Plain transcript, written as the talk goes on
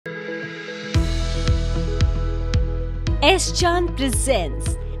S-Chan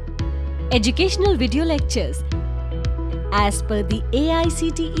presents educational video lectures as per the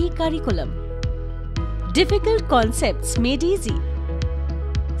AICTE curriculum. Difficult concepts made easy.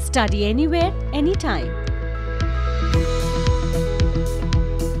 Study anywhere, anytime.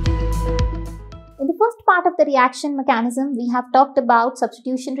 In the first part of the reaction mechanism, we have talked about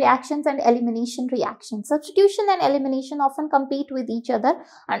substitution reactions and elimination reactions. Substitution and elimination often compete with each other,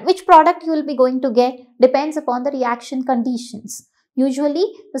 and which product you will be going to get depends upon the reaction conditions. Usually,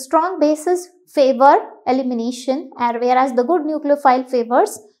 the strong bases favor elimination, whereas the good nucleophile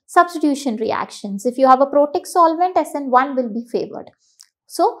favors substitution reactions. If you have a protic solvent, SN1 will be favored.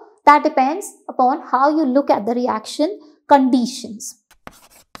 So, that depends upon how you look at the reaction conditions.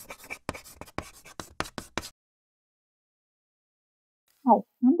 Hi,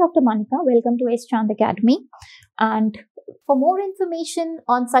 I'm Dr. Monica. Welcome to S-Chan Academy. And for more information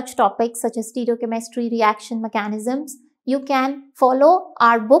on such topics such as stereochemistry, reaction mechanisms, you can follow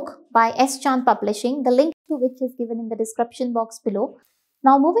our book by S-Chan Publishing, the link to which is given in the description box below.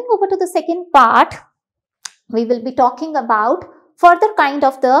 Now, moving over to the second part, we will be talking about further kind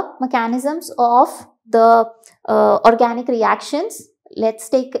of the mechanisms of the organic reactions. Let's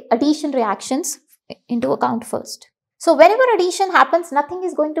take addition reactions into account first. So, whenever addition happens, nothing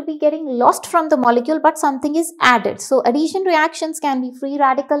is going to be getting lost from the molecule, but something is added. So, addition reactions can be free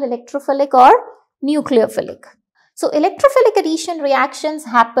radical, electrophilic or nucleophilic. So, electrophilic addition reactions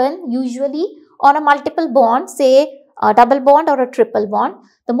happen usually on a multiple bond, say a double bond or a triple bond.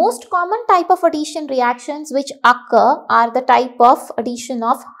 The most common type of addition reactions which occur are the type of addition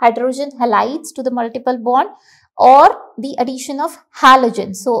of hydrogen halides to the multiple bond or the addition of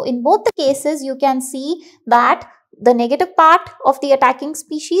halogens. So, in both the cases, you can see that the negative part of the attacking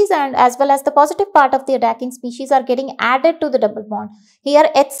species and as well as the positive part of the attacking species are getting added to the double bond. Here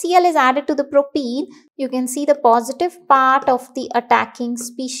HCl is added to the propene. You can see the positive part of the attacking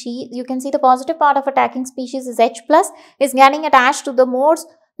species. You can see the positive part of attacking species is H plus is getting attached to the more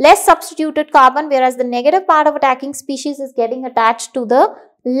less substituted carbon, whereas the negative part of attacking species is getting attached to the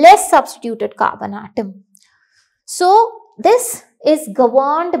less substituted carbon atom. So this is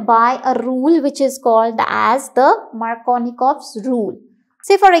governed by a rule which is called as the Markovnikov's rule.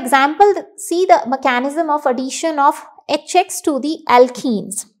 Say for example, see the mechanism of addition of HX to the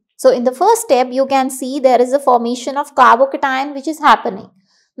alkenes. So in the first step, you can see there is a formation of carbocation which is happening.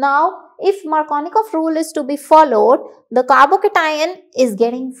 Now, if Markovnikov rule is to be followed, the carbocation is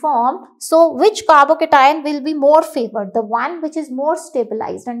getting formed. So, which carbocation will be more favored? The one which is more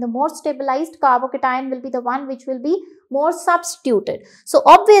stabilized, and the more stabilized carbocation will be the one which will be more substituted. So,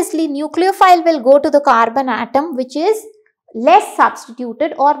 obviously, nucleophile will go to the carbon atom which is less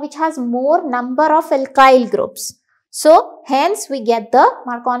substituted or which has more number of alkyl groups. So, hence we get the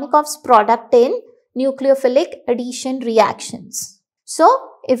Markovnikov's product in nucleophilic addition reactions. So,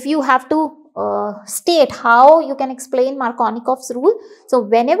 if you have to state how you can explain Markovnikov's rule. So,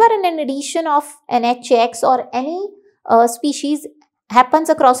 whenever an addition of an HX or any species happens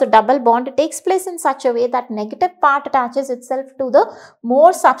across a double bond, it takes place in such a way that negative part attaches itself to the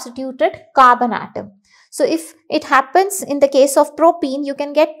more substituted carbon atom. So, if it happens in the case of propene, you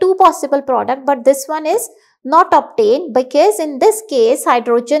can get two possible products, but this one is not obtained because in this case,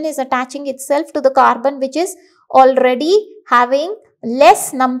 hydrogen is attaching itself to the carbon which is already having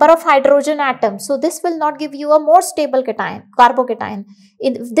less number of hydrogen atoms. So, this will not give you a more stable cation, carbocation.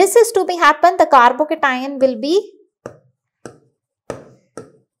 If this is to be happen, the carbocation will be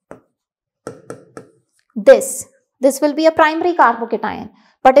this. This will be a primary carbocation.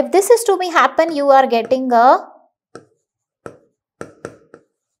 But if this is to be happen, you are getting a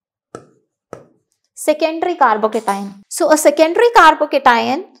secondary carbocation. So, a secondary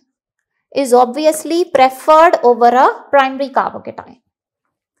carbocation is obviously preferred over a primary carbocation,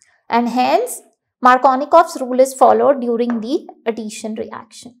 and hence Markovnikov's rule is followed during the addition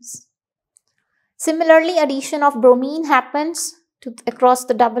reactions. Similarly, addition of bromine happens across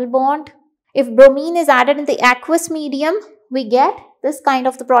the double bond. If bromine is added in the aqueous medium, we get this kind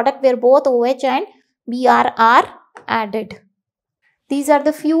of the product where both OH and Br are added. These are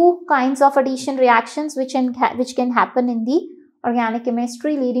the few kinds of addition reactions which can happen in the organic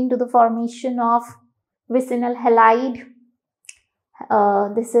chemistry, leading to the formation of vicinal halide.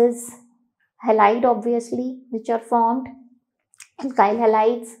 This is halide obviously which are formed, alkyl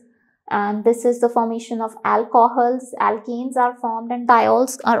halides, and this is the formation of alcohols, alkanes are formed, and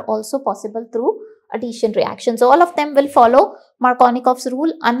diols are also possible through addition reactions. All of them will follow Markovnikov's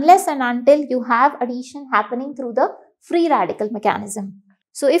rule unless and until you have addition happening through the free radical mechanism.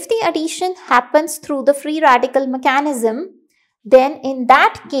 So, if the addition happens through the free radical mechanism, then in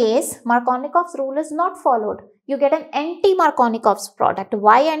that case, Markovnikov's rule is not followed. You get an anti-Markovnikov's product.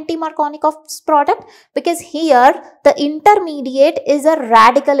 Why anti-Markovnikov's product? Because here the intermediate is a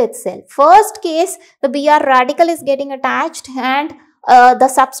radical itself. First case, the Br radical is getting attached and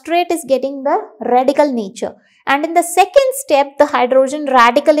the substrate is getting the radical nature. And in the second step, the hydrogen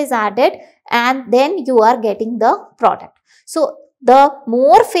radical is added and then you are getting the product. So the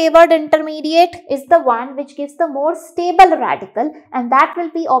more favored intermediate is the one which gives the more stable radical, and that will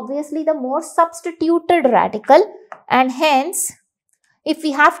be obviously the more substituted radical. And hence, if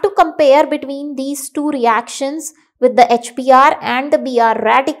we have to compare between these two reactions with the HBr and the Br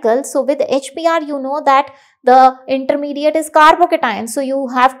radical, so with the HBr you know that the intermediate is carbocation, so you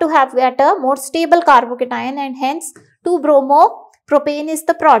have to have a more stable carbocation, and hence 2-bromo-propane is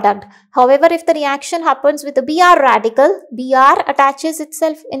the product. However, if the reaction happens with the Br radical, Br attaches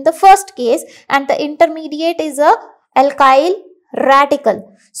itself in the first case and the intermediate is a alkyl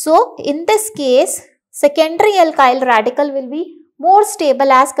radical. So in this case, secondary alkyl radical will be more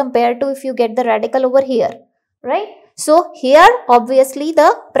stable as compared to if you get the radical over here, right? So here obviously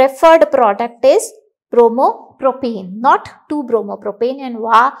the preferred product is bromopropane, not 2-bromopropane,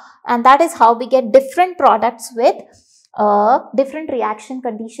 and that is how we get different products with different reaction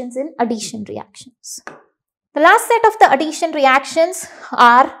conditions in addition reactions. The last set of the addition reactions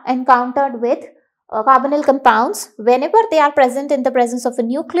are encountered with carbonyl compounds. Whenever they are present in the presence of a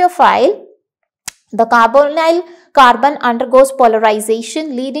nucleophile, the carbonyl carbon undergoes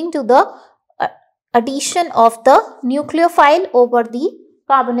polarization, leading to the addition of the nucleophile over the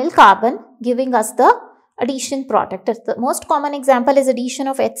carbonyl carbon, giving us the addition product. The most common example is addition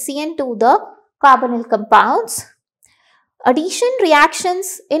of HCN to the carbonyl compounds. Addition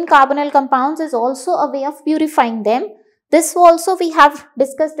reactions in carbonyl compounds is also a way of purifying them. This also we have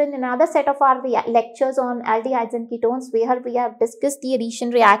discussed in another set of our lectures on aldehydes and ketones, where we have discussed the addition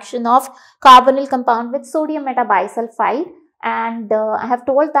reaction of carbonyl compound with sodium metabisulfite, and I have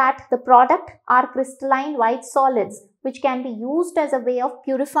told that the product are crystalline white solids which can be used as a way of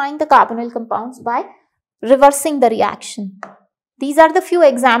purifying the carbonyl compounds by reversing the reaction. These are the few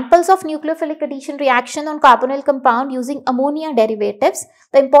examples of nucleophilic addition reaction on carbonyl compound using ammonia derivatives.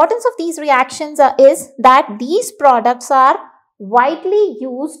 The importance of these reactions is that these products are widely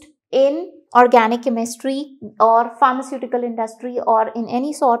used in organic chemistry or pharmaceutical industry or in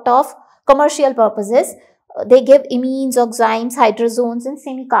any sort of commercial purposes. They give imines, oximes, hydrozones and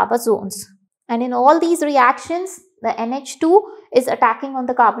semi-carbozones. And in all these reactions, the NH2 is attacking on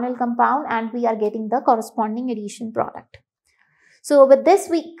the carbonyl compound and we are getting the corresponding addition product. So with this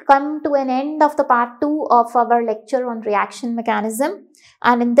we come to an end of the part 2 of our lecture on reaction mechanism,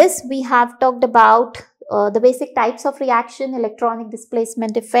 and in this we have talked about the basic types of reaction, electronic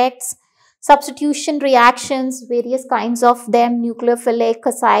displacement effects, substitution reactions, various kinds of them, nucleophilic,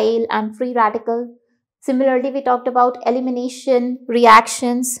 acyl and free radical. Similarly, we talked about elimination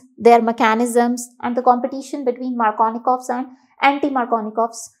reactions, their mechanisms, and the competition between Markovnikov's and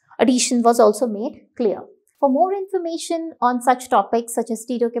Antimarkovnikov's addition was also made clear. For more information on such topics such as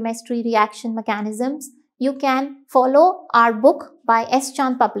stereochemistry, reaction mechanisms, you can follow our book by S.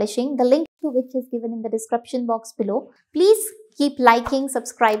 Chand Publishing, the link to which is given in the description box below. Please keep liking,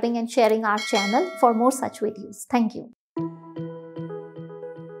 subscribing and sharing our channel for more such videos. Thank you.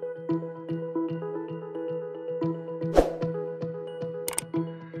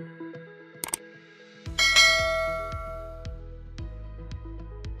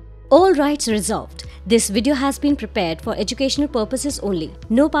 All rights reserved. This video has been prepared for educational purposes only.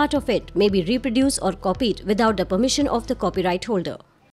 No part of it may be reproduced or copied without the permission of the copyright holder.